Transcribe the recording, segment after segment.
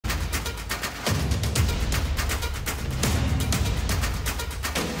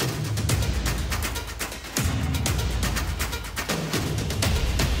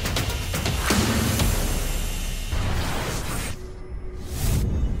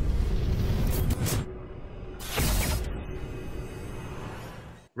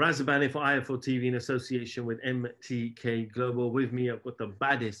Razabani for IFL TV in association with MTK Global. With me, I've got the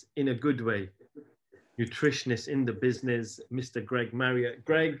baddest, in a good way, nutritionist in the business, Mr. Greg Marriott.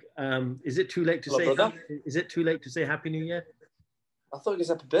 Greg, is it too late to Hello, say? brother. Is it too late to say Happy New Year? I thought it was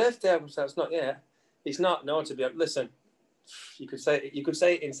happy birthday. So it's not yet. It's not. No, to be honest. Listen, you could say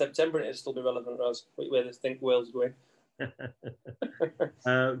it in September and it'd still be relevant, Ros. Where they think world's going.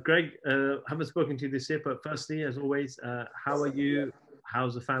 Greg, haven't spoken to you this year, but firstly, as always, how are you?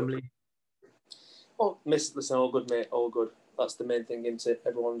 How's the family? Oh, listen, all good, mate. All good. That's the main thing, isn't it?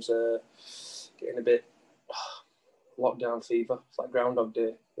 Everyone's getting a bit lockdown fever. It's like Groundhog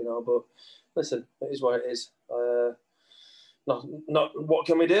Day, you know. But listen, it is what it is. Not. What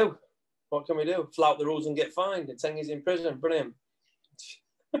can we do? What can we do? Flout the rules and get fined. And 10 years in prison. Brilliant.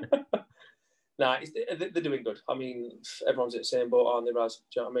 Nah, they're doing good. I mean, everyone's at the same boat, aren't they, Raz?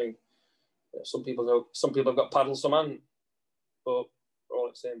 Do you know what I mean? Some people have got paddles, some haven't. But we're all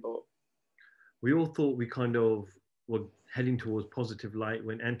at the same boat. We all thought we kind of were heading towards positive light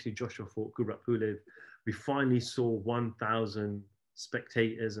when Anthony Joshua fought Kubrat Pulev. We finally saw 1,000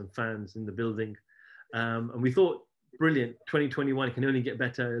 spectators and fans in the building. And we thought, brilliant, 2021, it can only get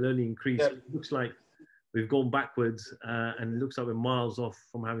better, it'll only increase. Yep. It looks like we've gone backwards and it looks like we're miles off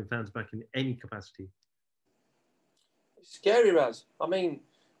from having fans back in any capacity. It's scary, Raz. I mean,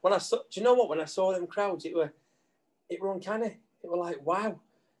 do you know what? When I saw them crowds, it were uncanny. It were like, wow,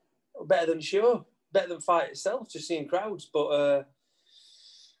 better than show, better than fight itself, just seeing crowds. But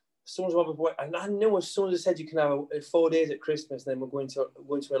and I knew as soon as I said you can have 4 days at Christmas, then we're going to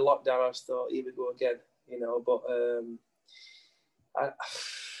a lockdown, I just thought, here we go again, you know. But I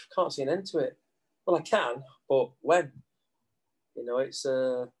can't see an end to it. Well, I can, but when? You know, it's.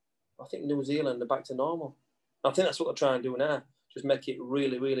 I think New Zealand are back to normal. I think that's what they're trying to do now. Just make it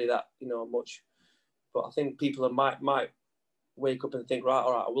really, really that, you know, much. But I think people might wake up and think, right,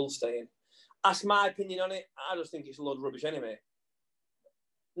 all right, I will stay in. Ask my opinion on it. I just think it's a load of rubbish anyway.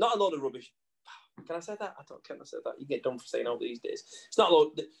 Not a load of rubbish. Can I say that? Can I say that? You get done for saying all these days. It's not a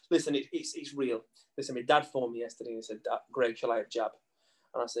load. Listen, it's real. Listen, my dad phoned me yesterday and he said, Greg, shall I have jab?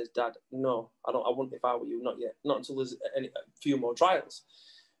 And I said, Dad, no, I don't. I wouldn't if I were you, not yet. Not until there's a few more trials.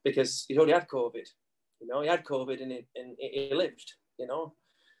 Because he's already had COVID. You know, he had COVID and he lived, you know.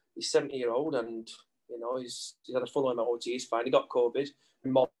 He's 70-year-old and, you know, he's had a full MOT, he's fine. He got COVID,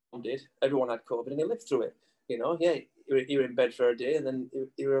 my mom did, everyone had COVID and he lived through it. You know, yeah, you were in bed for a day and then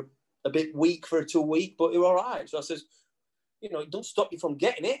you were a bit weak for 2 weeks, but you're all right. So I says, you know, it don't stop you from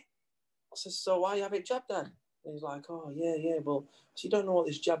getting it. I says, so why you have it jabbed, Dad? And he's like, oh, yeah, well, so you don't know what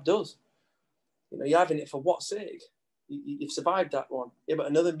this jab does. You know, you're having it for what sake? You've survived that one. Yeah, but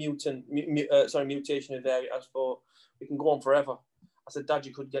another mutation of variant, as for, we can go on forever. I said, Dad,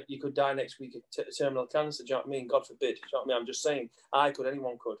 you could die next week of terminal cancer. Do you know what I mean? God forbid. Do you know what I mean? I'm just saying, I could,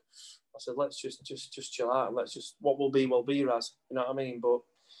 anyone could. I said, let's just chill out. Let's just, what will be, Raz. You know what I mean? But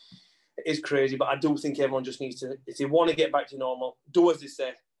it is crazy. But I do think everyone just needs to, if they want to get back to normal, do as they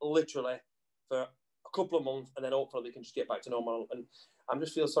say, literally, for a couple of months, and then hopefully they can just get back to normal. And I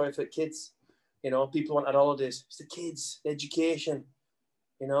just feel sorry for the kids. You know, people want at holidays. It's the kids, the education.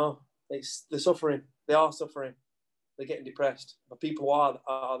 You know, they're suffering. They are suffering. They're getting depressed. But people who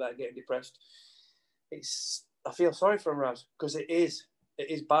are there getting depressed. I feel sorry for them, Raz, because it is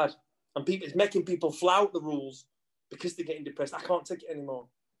bad. And it's making people flout the rules because they're getting depressed. I can't take it anymore.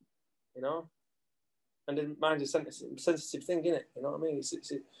 You know? And then mind's a sensitive thing, isn't it? You know what I mean?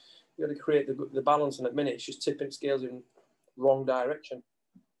 You got to create the balance, and at the minute it's just tipping scales in wrong direction.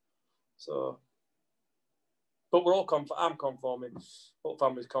 So, but we're all I'm conforming. Whole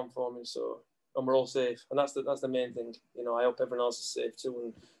family's conforming, so, and we're all safe, and that's the main thing. You know, I hope everyone else is safe too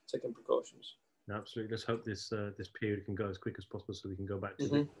and taking precautions. Absolutely. Let's hope this period can go as quick as possible so we can go back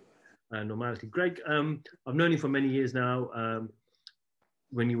to normality. Greg, I've known you for many years now.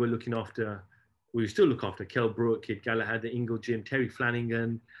 When you were looking after, well, you still look after KELL BROOK, Kid Galahad, the Ingle Gym, Terry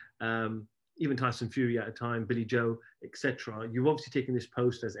Flanagan, even Tyson Fury at a time, Billy Joe, etc. You've obviously taken this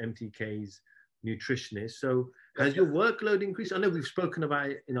post as MTK's nutritionist. So has your workload increased? I know we've spoken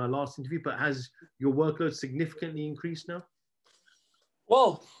about it in our last interview, but has your workload significantly increased now?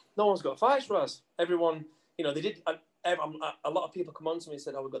 Well, no one's got fights for us. Everyone, you know, they did. A lot of people come on to me and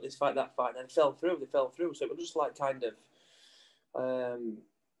said, "Oh, we've got this fight, that fight," and it fell through. They fell through. So it was just like kind of. I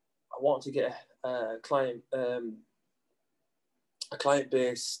wanted to get a client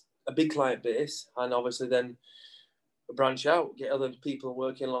base, a big client base, and obviously then branch out, get other people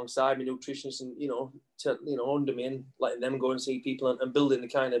working alongside me, nutritionists, and under me, and letting them go and see people and building the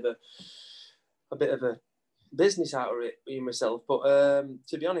kind of a bit of a business out of it, me and myself. But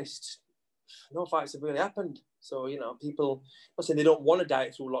to be honest, no fights have really happened. So, you know, people, I say they don't want to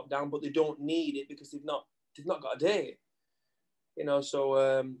diet through lockdown, but they don't need it because they've not got a date. You know, so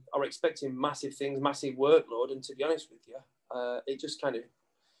I were expecting massive things, massive workload, and to be honest with you, it just kind of,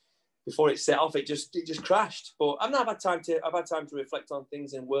 before it set off, it just crashed. But I've had time to reflect on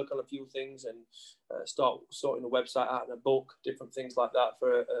things and work on a few things and start sorting the website out and a book, different things like that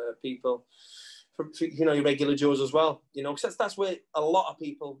for people, for you know, your regular Joes as well. You know, because that's where a lot of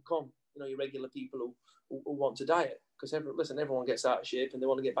people come. You know, your regular people who want to diet, because everyone gets out of shape and they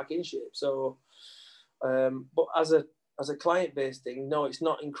want to get back in shape. So, but as a client-based thing, no, it's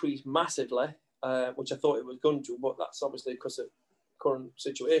not increased massively, which I thought it was going to, but that's obviously because of current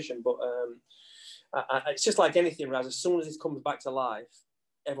situation. But it's just like anything, Raz. As soon as it comes back to life,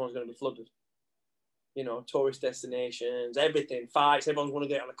 everyone's going to be flooded. You know, tourist destinations, everything, fights. Everyone's going to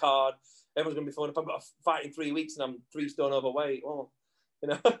get on a card. Everyone's going to be flooded. If I've got a fight in 3 weeks and I'm 3 stone overweight, well, you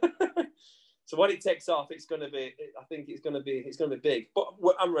know. So when it takes off, it's going to be. I think it's going to be big. But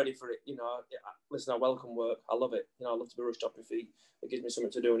I'm ready for it. You know, listen, I welcome work. I love it. You know, I love to be rushed off my feet. It gives me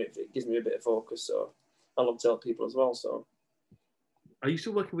something to do, and it gives me a bit of focus. So I love to help people as well. So. Are you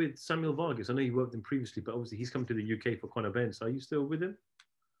still working with Samuel Vargas? I know you worked with him previously, but obviously he's come to the UK for Conor Benn. So are you still with him?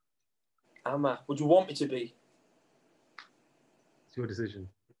 Am I? Would you want me to be? It's your decision.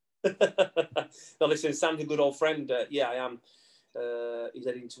 No, listen, Sam's a good old friend. Yeah, I am. He's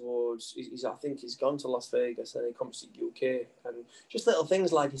heading towards. I think he's gone to Las Vegas and he comes to UK. And just little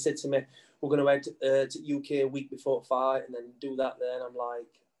things like he said to me, "We're going to head to UK a week before fight and then do that." There, and I'm like,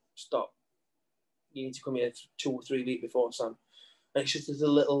 "Stop! You need to come here 2 or 3 weeks before, Sam." And it's just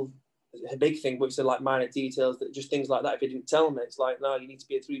a big thing, but it's like minor details, that just things like that. If he didn't tell me, it's like, no, you need to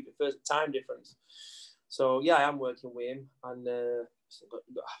be a 3 week first time difference. So yeah, I am working with him, and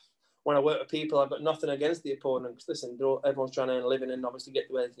when I work with people, I've got nothing against the opponent. Because listen, everyone's trying to earn a living and obviously get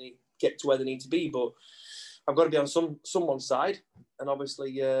to where they need to be. But I've got to be on someone's side, and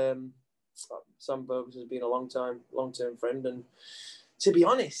obviously Sam Burgess has been a long-term friend, and to be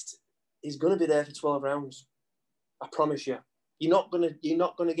honest, he's going to be there for 12 rounds. I promise you. You're not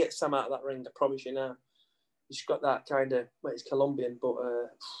gonna get Sam out of that ring. I promise you now. He's got that kind of, well, it's Colombian, but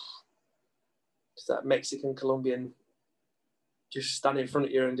it's that Mexican Colombian, just stand in front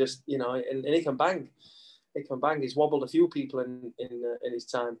of you and just, you know, and he can bang. He can bang. He's wobbled a few people in his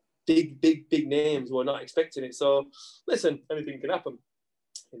time. Big names who are not expecting it. So listen, anything can happen.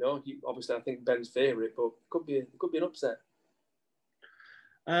 You know, obviously I think Ben's favourite, but it could be an upset.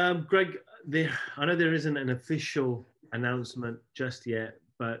 Greg, I know there isn't an official announcement just yet,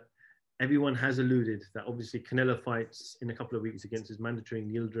 but everyone has alluded that obviously Canelo fights in a couple of weeks against his mandatory in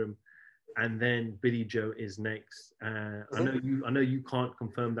Yildirim, and then Billy Joe is next. I know you can't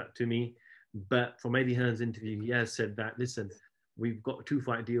confirm that to me, but from Eddie Hearn's interview, he has said that, listen, we've got a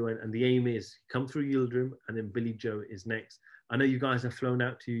 2-fight deal, and the aim is come through Yildirim, and then Billy Joe is next. I know you guys have flown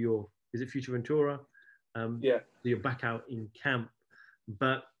out to is it Fuerteventura? Yeah. So you're back out in camp,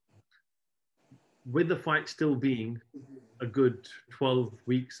 but with the fight still being a good 12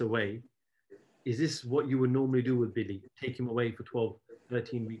 weeks away, is this what you would normally do with Billy? Take him away for 12,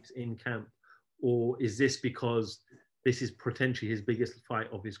 13 weeks in camp? Or is this because this is potentially his biggest fight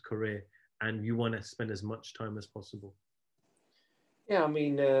of his career and you want to spend as much time as possible? Yeah, I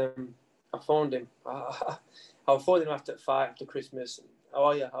mean, I phoned him. I phoned him after Christmas. How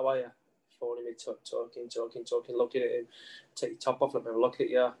are you? Phoning me, talking, looking at him. Take your top off, let me have a look at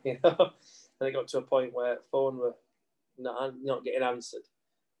you. You know. And it got to a point where the phone were not getting answered.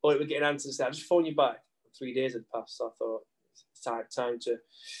 Or it was getting answered. Said, "I'll just phone you back." 3 days had passed, so I thought it's time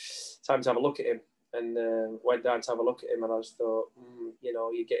to have a look at him. And went down to have a look at him, and I just thought, you know,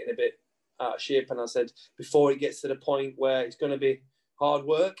 you're getting a bit out of shape. And I said, before it gets to the point where it's going to be hard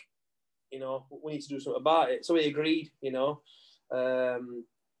work, you know, we need to do something about it. So he agreed, you know.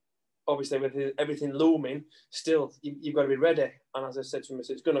 Obviously, with everything looming, still, you've got to be ready. And as I said to him,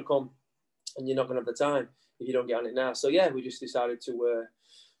 it's going to come, and you're not going to have the time if you don't get on it now. So, yeah, we just decided to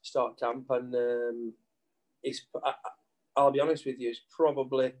start camp. And I'll be honest with you, it's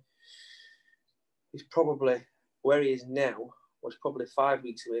probably where he is now was probably 5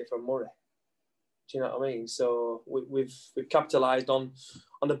 weeks away from Murray. Do you know what I mean? So we've capitalised on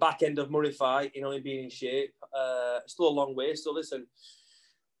the back end of Murray fight, you know, him being in shape. Still a long way. So, listen,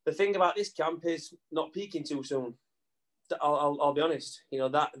 the thing about this camp is not peaking too soon. I'll be honest. You know,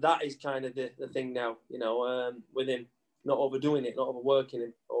 that is kind of the thing now, you know, with him, not overdoing it, not overworking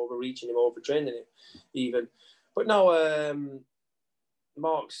him, overreaching him, overtraining him even. But no,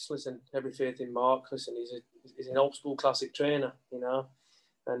 Mark's, listen, every faith in Mark. Listen, he's an old school classic trainer, you know,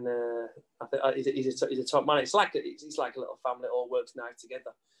 and I think he's a top man. It's like a little family, it all works nice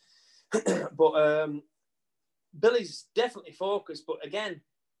together. But Billy's definitely focused. But again,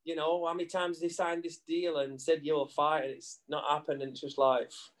 you know, how many times they signed this deal and said you'll fight, and it's not happened, and it's just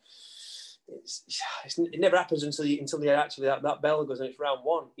like it never happens until you actually that bell goes and it's round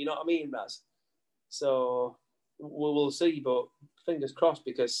one. You know what I mean, Raz? So we'll see, but fingers crossed,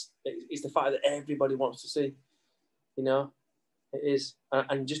 because it's the fight that everybody wants to see. You know, it is,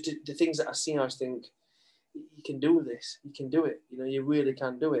 and just the things that I see, I just think you can do this. You can do it. You know, you really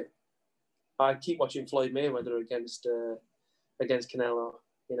can do it. I keep watching Floyd Mayweather against Canelo.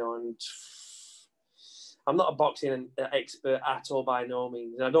 You know, and I'm not a boxing expert at all by no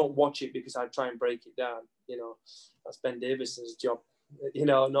means. And I don't watch it because I try and break it down. You know, that's Ben Davison's job. You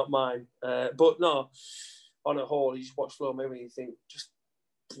know, not mine. But no, on a whole, you just watch Floyd Mayweather and you think, just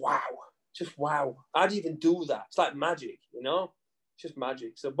wow. How do you even do that? It's like magic, you know? It's just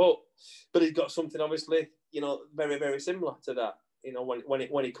magic. So, but he's got something obviously, you know, very, very similar to that. You know, when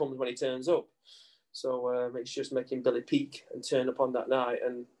he turns up. So it's just making Billy peak and turn up on that night,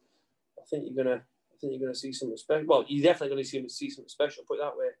 and I think you're gonna see something special. Well, you're definitely going to see something special. Put it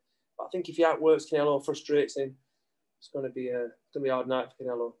that way. But I think if he outworks Canelo, frustrates him, it's going to be a hard night for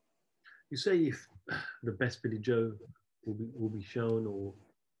Canelo. You say if the best Billy Joe will be shown, or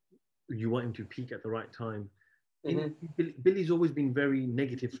you want him to peak at the right time. Mm-hmm. Billy's always been very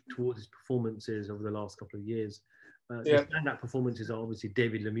negative towards his performances over the last couple of years. The standout performances are obviously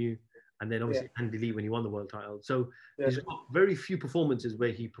David Lemieux, and then obviously Andy Lee when he won the world title. So he's got very few performances where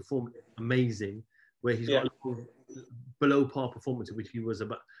he performed amazing, where he's got a below par performances,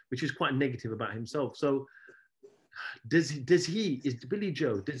 which is quite negative about himself. So is Billy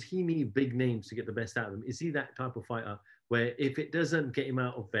Joe, does he need big names to get the best out of him? Is he that type of fighter where if it doesn't get him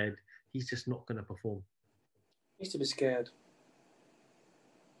out of bed, he's just not going to perform? He needs to be scared.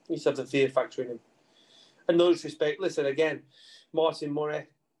 He needs to have the fear factor in him. And no disrespect, listen, again, Martin Murray,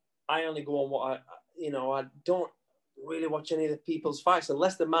 I only go on what I don't really watch any of the people's fights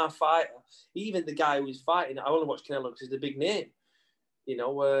unless they're my fighter. Even the guy who's fighting, I only watch Canelo because he's the big name. You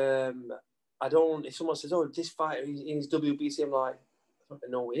know, I don't, if someone says, oh, this fighter in his WBC, I'm like, I don't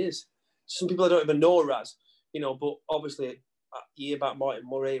even know who he is. Some people I don't even know, Raz, you know, but obviously, you hear about Martin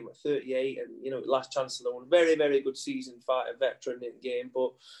Murray, we're 38, and, you know, last chance of the one. Very, very good season fighter, veteran in the game.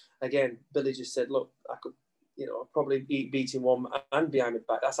 But again, Billy just said, look, I could, you know, probably beat him one and behind my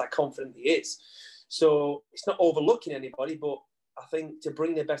back. That's how confident he is. So it's not overlooking anybody, but I think to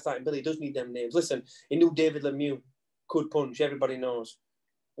bring the best out in Billy, does need them names. Listen, he knew David Lemieux could punch. Everybody knows.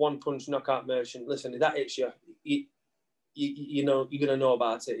 One punch knockout merchant. Listen, if that hits you, you know, you're going to know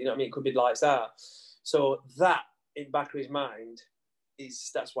about it. You know what I mean? It could be lights out. So that, in the back of his mind,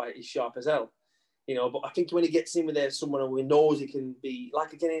 that's why he's sharp as hell. You know, but I think when he gets in with there, someone who he knows he can be,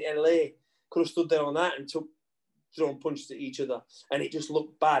 like again in LA, could have stood there on that and thrown punches at each other, and it just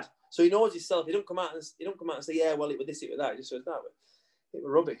looked bad. So he knows himself. He don't come out and say, yeah, well, it was this, it was that. He just says, no, it was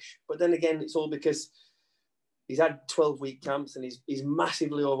rubbish. But then again, it's all because he's had 12-week camps and he's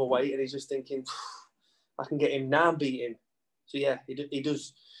massively overweight, and he's just thinking, I can get him now and beat him. So yeah, he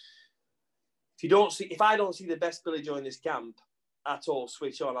does. If I don't see the best Billy Joe in this camp at all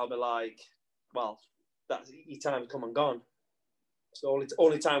switch on, I'll be like, well, that's your time's come and gone. So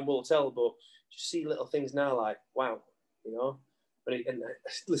only time will tell. But just see little things now, like, wow, you know. And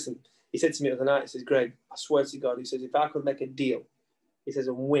listen, he said to me the other night, he says, Greg, I swear to God, he says, if I could make a deal, he says,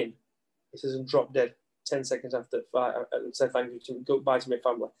 and win, he says, and drop dead 10 seconds after the fight, and say thank you to go bye to my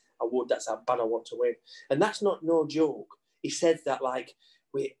family, I would. That's how bad I want to win. And that's not no joke. He said that like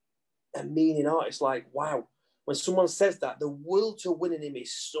with a meaning out. It's like, wow. When someone says that, the will to win in him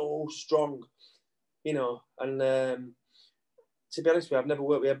is so strong, you know. And to be honest with you, I've never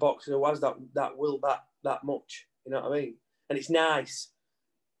worked with a boxer who has that will that much. You know what I mean? And it's nice.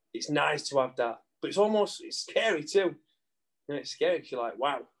 It's nice to have that, but it's scary too. And it's scary because you're like,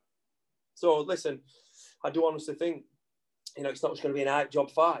 wow. So listen, I do honestly think, you know, it's not just going to be an out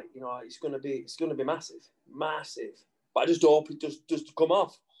job fight. You know, it's going to be massive. But I just hope it just come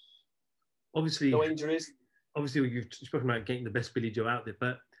off. Obviously, no injuries. Obviously, you've spoken about getting the best Billy Joe out there,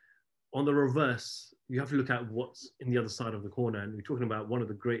 but on the reverse, you have to look at what's in the other side of the corner. And we're talking about one of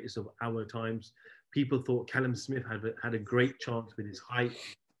the greatest of our times. People thought Callum Smith had a great chance with his height,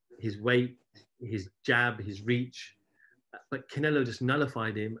 his weight, his jab, his reach. But Canelo just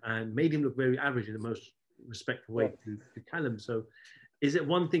nullified him and made him look very average in the most respectful way to Callum. So is it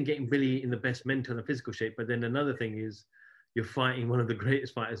one thing getting Billy in the best mental and physical shape, but then another thing is you're fighting one of the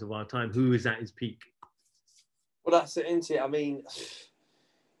greatest fighters of our time, who is at his peak? Well, that's it, isn't it? I mean,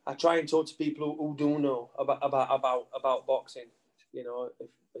 I try and talk to people who do know about boxing. You know,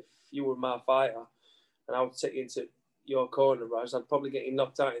 if you were my fighter, and I would take you into your corner, Raz, I'd probably get you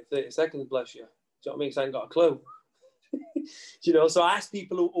knocked out in 30 seconds, bless you. Do you know what I mean? Because I ain't got a clue. You know, so I ask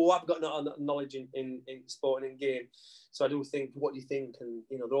people who have got knowledge in sport and in game. So I do think, what do you think? And,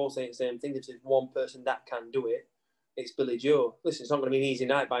 you know, they're all saying the same thing. If there's one person that can do it, it's Billy Joe. Listen, it's not going to be an easy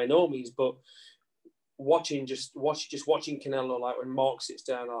night by no means, but watching Canelo, like when Mark sits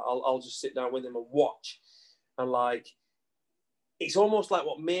down, I'll just sit down with him and watch. And, like, it's almost like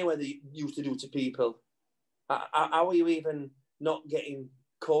what Mayweather used to do to people. How are you even not getting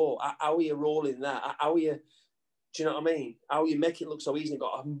caught? How are you rolling that? How are you... Do you know what I mean? How you make it look so easy,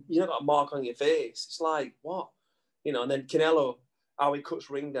 you not got a mark on your face. It's like, what? You know, and then Canelo, how he cuts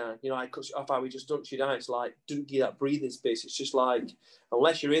ring down. You know, he cuts off how he just ducks you down. It's like, doesn't give you that breathing space. It's just like,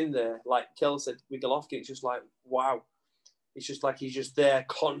 unless you're in there, like Kell said with Golovkin, it's just like, wow. It's just like he's just there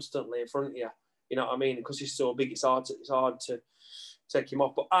constantly in front of you. You know what I mean? Because he's so big, it's hard to take him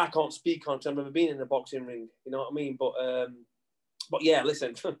off. But I can't speak on it. I've never been in a boxing ring. You know what I mean? But yeah,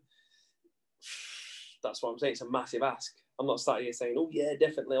 listen. That's what I'm saying. It's a massive ask. I'm not starting here saying, oh, yeah,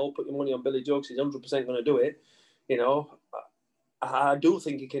 definitely, I'll put your money on Billy Joe because he's 100% going to do it. You know, I do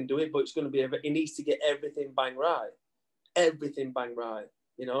think he can do it, but it's going to be, he needs to get everything bang right. Everything bang right,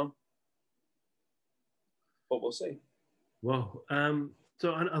 you know? But we'll see. Wow.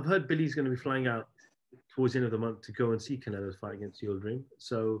 So I've heard Billy's going to be flying out towards the end of the month to go and see Canelo's fight against Your Dream.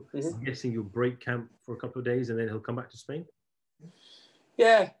 So I'm guessing you'll break camp for a couple of days and then he'll come back to Spain?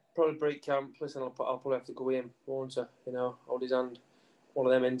 Yeah. Probably break camp. Listen, I'll probably have to go in, won't I? You know, hold his hand, one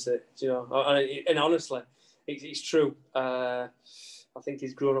of them into it. You know, and honestly, it's true. I think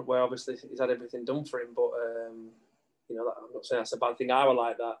he's grown up where obviously he's had everything done for him, but you know, I'm not saying that's a bad thing. I would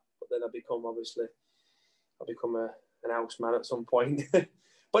like that, but then I'll become an house man at some point.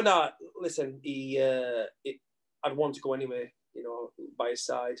 But no, listen, I'd want to go anyway. You know, by his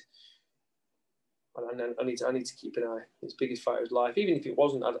side. And I need to keep an eye. His biggest fight of his life. Even if it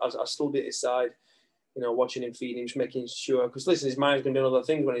wasn't, I'd still be at his side, you know, watching him, feeding him, just making sure. Because listen, his mind's going to be on other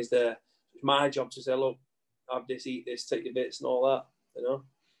things when he's there. It's my job to say, look, have this, eat this, take your bits and all that, you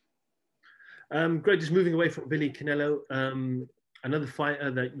know. Great, just moving away from Billy Canelo, another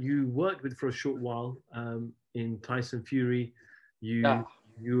fighter that you worked with for a short while in Tyson Fury. You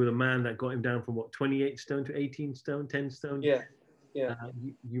were the man that got him down from, what, 28 stone to 18 stone, 10 stone? Yeah. Yeah,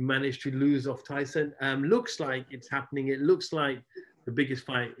 you managed to lose off Tyson. Looks like it's happening. It looks like the biggest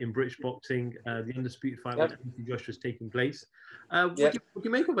fight in British boxing, the undisputed fight with Anthony Joshua is taking place. What do you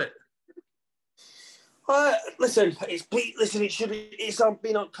make of it? Listen, it's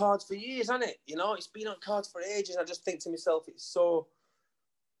been on cards for years, hasn't it? You know, it's been on cards for ages. I just think to myself, it's so.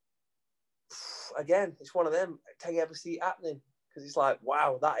 Again, it's one of them. Can you ever see it happening? Because it's like,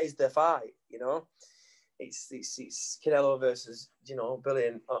 wow, that is the fight. You know. It's Canelo versus, you know, Billy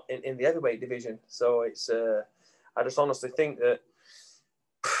in the heavyweight division. So it's I just honestly think that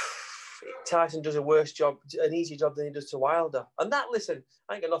Tyson does an easier job than he does to Wilder. And that, listen,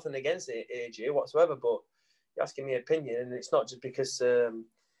 I ain't got nothing against it, AJ whatsoever, but you're asking me opinion, and it's not just because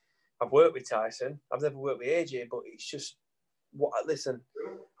I've worked with Tyson. I've never worked with AJ, but it's just listen,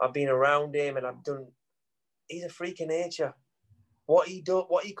 I've been around him and he's a freak of nature. What he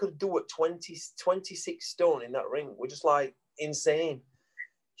could do at 26 stone in that ring were just like insane.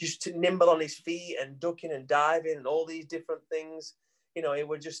 Just to nimble on his feet and ducking and diving and all these different things. You know,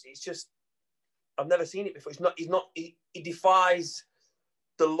 it's just I've never seen it before. He defies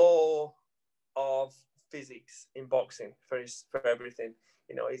the law of physics in boxing for everything.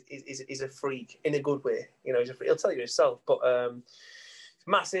 You know, he's a freak in a good way. You know, he'll tell you himself, but it's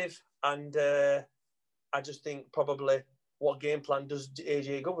massive, and I just think probably. What game plan does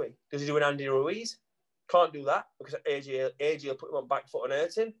AJ go with? Does he do an Andy Ruiz? Can't do that because AJ will put him on back foot and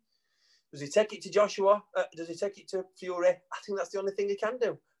hurt him. Does he take it to Joshua? Does he take it to Fury? I think that's the only thing he can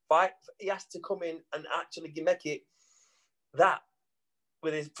do. He has to come in and actually make it that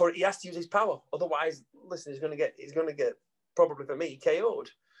he has to use his power. Otherwise, listen, he's going to get probably for me KO'd.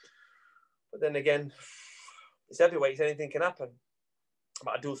 But then again, it's heavyweight. Anything can happen.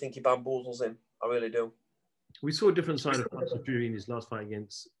 But I do think he bamboozles him. I really do. We saw a different side of Tyson Fury in his last fight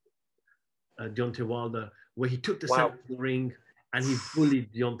against Deontay Wilder, where he took the center of the ring and he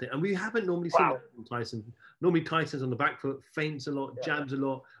bullied Deontay. And we haven't normally seen that from Tyson. Normally Tyson's on the back foot, feints a lot, jabs a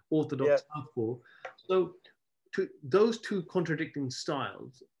lot, orthodox southpaw. So those two contradicting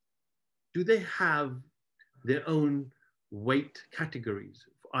styles, do they have their own weight categories?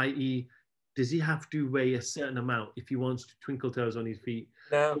 I.e., does he have to weigh a certain amount if he wants to twinkle toes on his feet?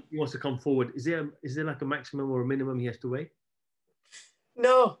 No. If he wants to come forward, is there like a maximum or a minimum he has to weigh?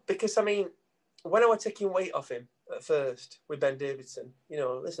 No, because I mean, when I was taking weight off him, at first with Ben Davidson. You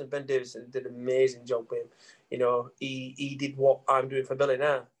know, listen, Ben Davidson did an amazing job with him. You know, he did what I'm doing for Billy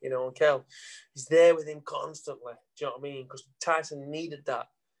now. You know, and Kel, he's there with him constantly. Do you know what I mean? Because Tyson needed that.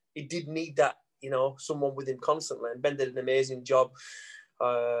 He did need that. You know, someone with him constantly, and Ben did an amazing job.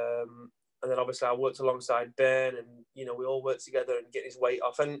 And then obviously I worked alongside Ben, and you know we all worked together and get his weight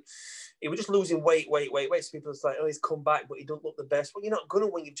off. And he was just losing weight. So people was like, "Oh, he's come back, but he don't look the best." Well, you're not gonna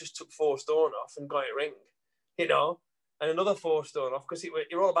when you've just took 4 stone off and got it ring, you know, and another 4 stone off because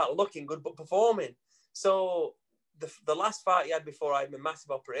you're all about looking good but performing. So the last fight he had before I had my massive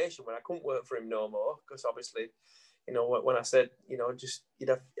operation, when I couldn't work for him no more, because obviously, you know, when I said, you know, just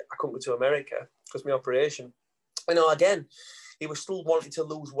I couldn't go to America because my operation. You know, again, he was still wanting to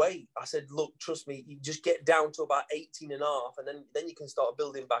lose weight. I said, look, trust me, you just get down to about 18 and a half, and then you can start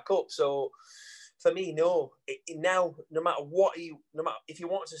building back up. So for me, no. Now, no matter if he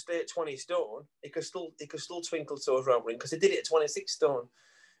wants to stay at 20 stone, he could still twinkle toes around ring because he did it at 26 stone.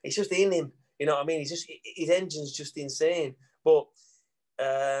 It's just in him. You know what I mean? His engine's just insane. But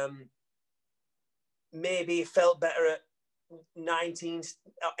maybe he felt better at 19,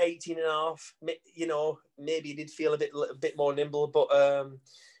 18 and a half, you know, maybe he did feel a bit more nimble, but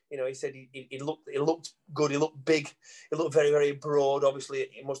you know, he said he looked good, he looked big, he looked very, very broad. Obviously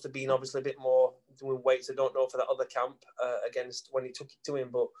it must have been a bit more doing weights, I don't know, for that other camp against when he took it to him,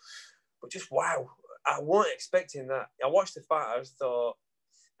 but just wow, I weren't expecting that. I watched the fight, I just thought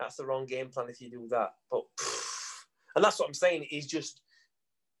that's the wrong game plan if you do that, but and that's what I'm saying, he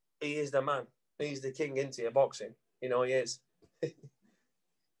is the man, he's the king into your boxing. You know, he is.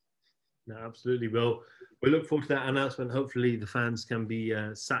 No, absolutely. Well, we look forward to that announcement. Hopefully the fans can be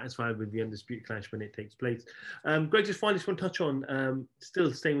satisfied with the Undisputed Clash when it takes place. Greg, just finally just want to touch on,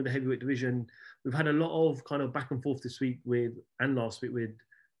 still staying with the heavyweight division, we've had a lot of kind of back and forth this week and last week with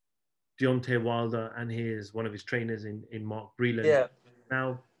Deontay Wilder and one of his trainers in Mark Breland. Yeah.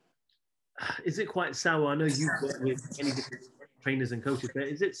 Now, is it quite sour? I know you've worked with many different trainers and coaches, but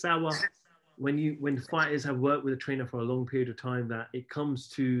is it sour when fighters have worked with a trainer for a long period of time that it comes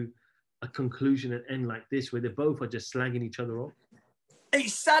to a conclusion and end like this where they both are just slagging each other off?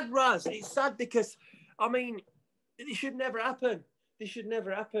 It's sad, Raz. It's sad because, I mean, it should never happen. This should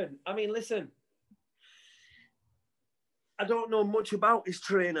never happen. I mean, listen, I don't know much about his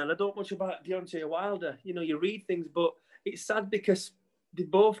trainer and I don't know much about Deontay Wilder. You know, you read things, but it's sad because they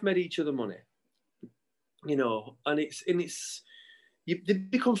both made each other money. You know, and they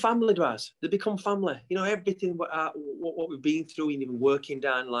become family, Draz. They become family. You know, everything what we've been through, and even working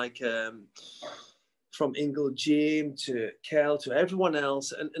down like from Ingle Gym to Kel to everyone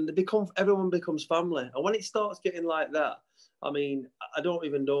else, and everyone becomes family. And when it starts getting like that, I mean, I don't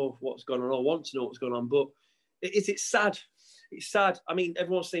even know what's going on. I want to know what's going on, but it's sad. It's sad. I mean,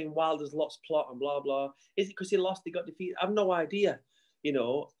 everyone's saying Wilder's lost plot and blah blah. Is it because he lost? He got defeated? I have no idea. You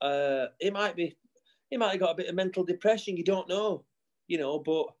know, it might have got a bit of mental depression. You don't know. You know,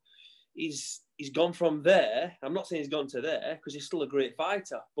 but he's gone from there. I'm not saying he's gone to there because he's still a great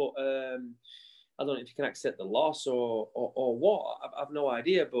fighter. But I don't know if he can accept the loss or what. I have no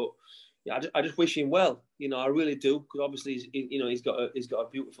idea. But yeah, I just wish him well. You know, I really do because obviously he's got a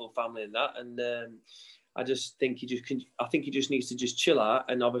beautiful family in that, and I just think he just needs to just chill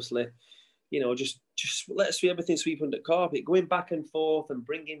out and obviously, you know, just let us see everything sweep under the carpet, going back and forth and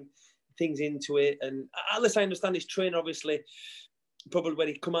bringing things into it. And unless I understand his trainer, obviously. Probably when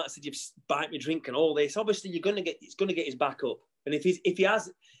he come out and said, "You've bite me drink and all this," obviously it's going to get his back up. And if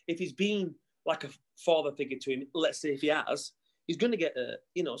he's been like a father figure to him, let's say if he has, he's going to get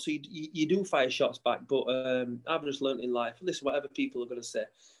you know. So you do fire shots back. But I've just learned in life, listen, whatever people are going to say,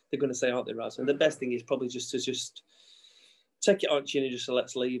 they're going to say, aren't they, Raz? And the best thing is probably just to take it on chin and just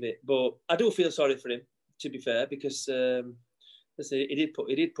let's leave it. But I do feel sorry for him, to be fair, because listen, he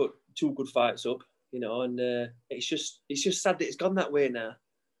did put 2 good fights up. You know, and it's just sad that it's gone that way now.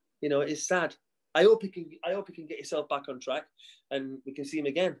 You know, it's sad. I hope he can get himself back on track, and we can see him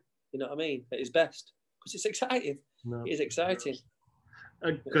again. You know what I mean? At his best, because it's exciting. No. It is exciting.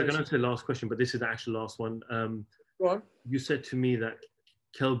 Greg, I know it's the last question, but this is the actual last one. Go on. You said to me that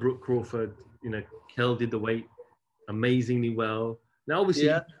Kell Brook Crawford, you know, Kell did the weight amazingly well. Now,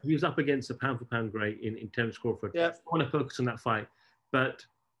 obviously, he was up against a pound-for-pound great in Terence Crawford. Yeah. I want to focus on that fight, but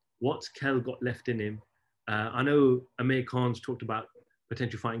what's Kell got left in him? I know Amir Khan's talked about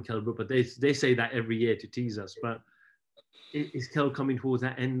potential fighting Kell Brook, but they say that every year to tease us. But is Kell coming towards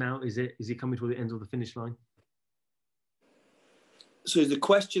that end now? Is he coming towards the end of the finish line? So is the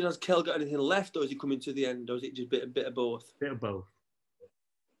question, has Kell got anything left, or is he coming to the end, or is it just a bit of both? Bit of both.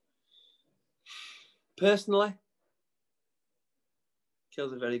 Personally,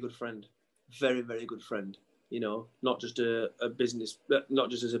 Kell's a very good friend. Very, very good friend. you know, not just a business,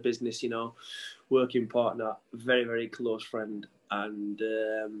 not just as a business, you know, working partner, very, very close friend. And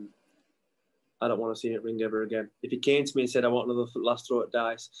I don't want to see it ring ever again. If he came to me and said, I want another last throw at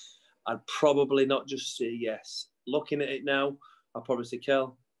dice, I'd probably not just say yes. Looking at it now, I'd probably say,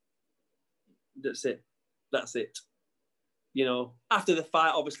 Kel, that's it. That's it. You know, after the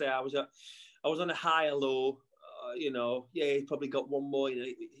fight, obviously I was on a high or low. You know, yeah, he probably got one more. You know,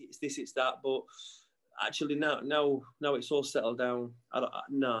 it's this, it's that. But actually, now it's all settled down.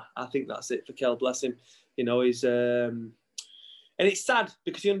 I think that's it for Kel. Bless him. You know, he's and it's sad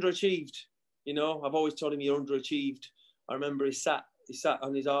because he underachieved. You know, I've always told him he underachieved. I remember he sat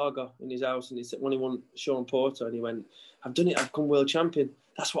on his Argo in his house, and he said when he won Sean Porter, and he went, "I've done it. I've become world champion.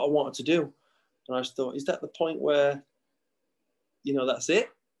 That's what I wanted to do." And I just thought, is that the point where, you know, that's it?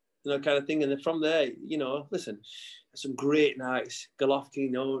 You know, kind of thing. And then from there, you know, listen, some great nights. Golovkin,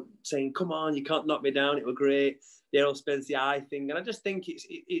 you know, saying, come on, you can't knock me down. It were great. The Errol Spence, the eye thing. And I just think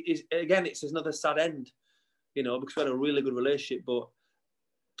it's another sad end, you know, because we had a really good relationship. But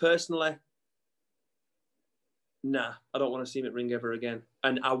personally, nah, I don't want to see him at ring ever again.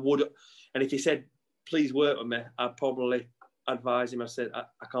 And I would, and if he said, please work with me, I'd probably advise him. I said,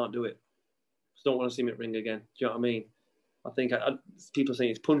 I can't do it. I don't want to see him at ring again. Do you know what I mean? I think people saying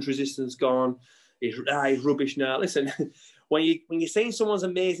his punch resistance gone. He's rubbish now. Listen, when you're saying someone's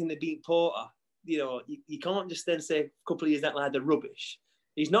amazing, they beat Porter, you know, you can't just then say a couple of years that like they're rubbish.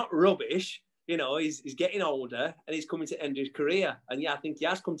 He's not rubbish. You know, he's getting older and he's coming to the end of his career. And yeah, I think he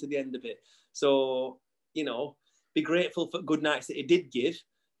has come to the end of it. So, you know, be grateful for good nights that he did give,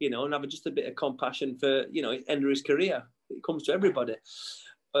 you know, and have just a bit of compassion for, you know, end of his career. It comes to everybody,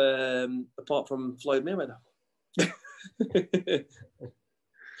 apart from Floyd Mayweather.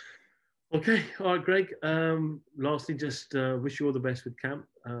 Okay, all right, Greg. Lastly, just wish you all the best with camp.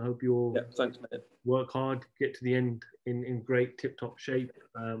 I hope you all thanks, mate. Work hard, get to the end in great tip-top shape,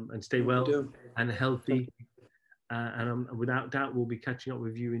 and stay well and healthy. And without doubt, we'll be catching up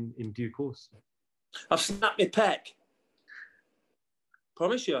with you in due course. I've snapped my pec.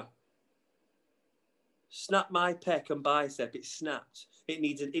 Promise you. Snap my pec and bicep. It's snapped. It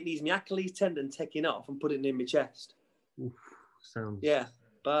needs my Achilles tendon taking off and putting it in my chest. Oof, sounds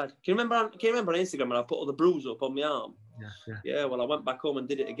bad. Can you remember on Instagram when I put all the bruise up on my arm? Yeah. Well, I went back home and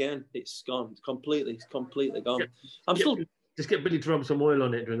did it again. It's gone. It's completely gone. Just get Billy to rub some oil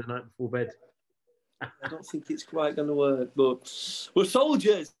on it during the night before bed. I don't think it's quite going to work, but we're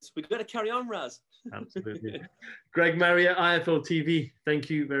soldiers. We've got to carry on, Raz. Absolutely. Greg Marriott, IFL TV. Thank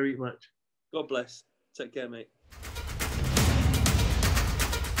you very much. God bless. Take care, mate.